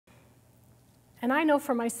And I know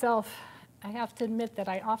for myself, I have to admit that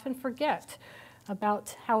I often forget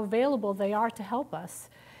about how available they are to help us.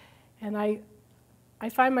 And I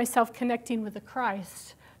find myself connecting with the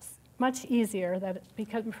Christ much easier,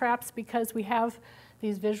 perhaps because we have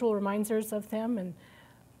these visual reminders of them.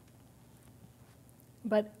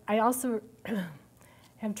 But I also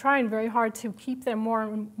am trying very hard to keep them more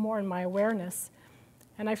and more in my awareness.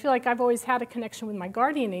 And I feel like I've always had a connection with my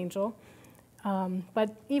guardian angel,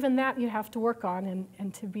 but even that you have to work on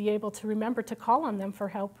and to be able to remember to call on them for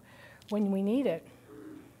help when we need it.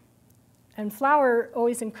 And Flower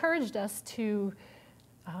always encouraged us to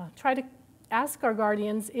try to ask our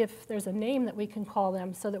guardians if there's a name that we can call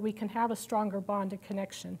them so that we can have a stronger bond and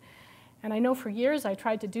connection. And I know for years I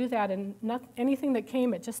tried to do that, and anything that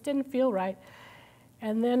came, it just didn't feel right.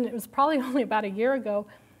 And then it was probably only about a year ago,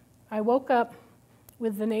 I woke up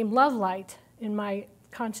with the name Love Light in my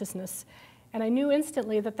consciousness. And I knew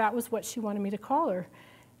instantly that that was what she wanted me to call her.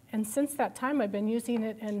 And since that time, I've been using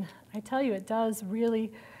it, and I tell you, it does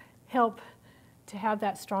really help to have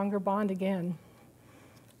that stronger bond again.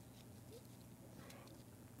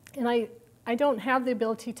 And I don't have the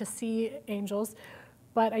ability to see angels,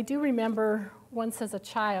 but I do remember once as a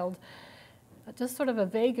child, just sort of a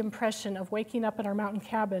vague impression of waking up in our mountain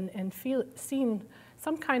cabin and seeing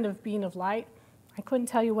some kind of being of light. I couldn't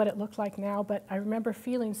tell you what it looked like now, but I remember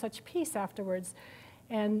feeling such peace afterwards.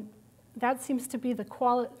 And that seems to be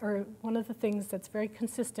one of the things that's very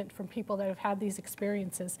consistent from people that have had these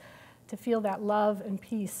experiences, to feel that love and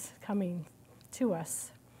peace coming to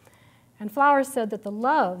us. And Flower said that the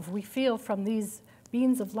love we feel from these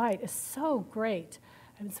beings of light is so great,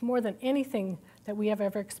 and it's more than anything that we have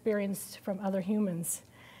ever experienced from other humans.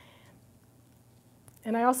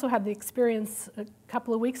 And I also had the experience a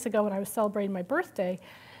couple of weeks ago when I was celebrating my birthday.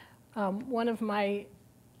 One of my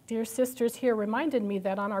dear sisters here reminded me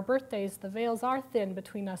that on our birthdays, the veils are thin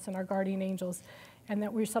between us and our guardian angels, and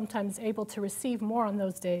that we're sometimes able to receive more on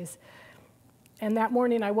those days. And that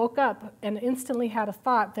morning I woke up and instantly had a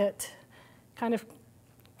thought that kind of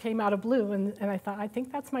came out of blue, and I thought, I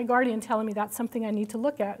think that's my guardian telling me that's something I need to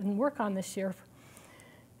look at and work on this year.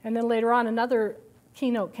 And then later on, another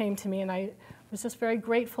keynote came to me, and I was just very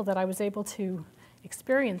grateful that I was able to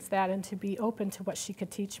experience that and to be open to what she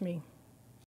could teach me.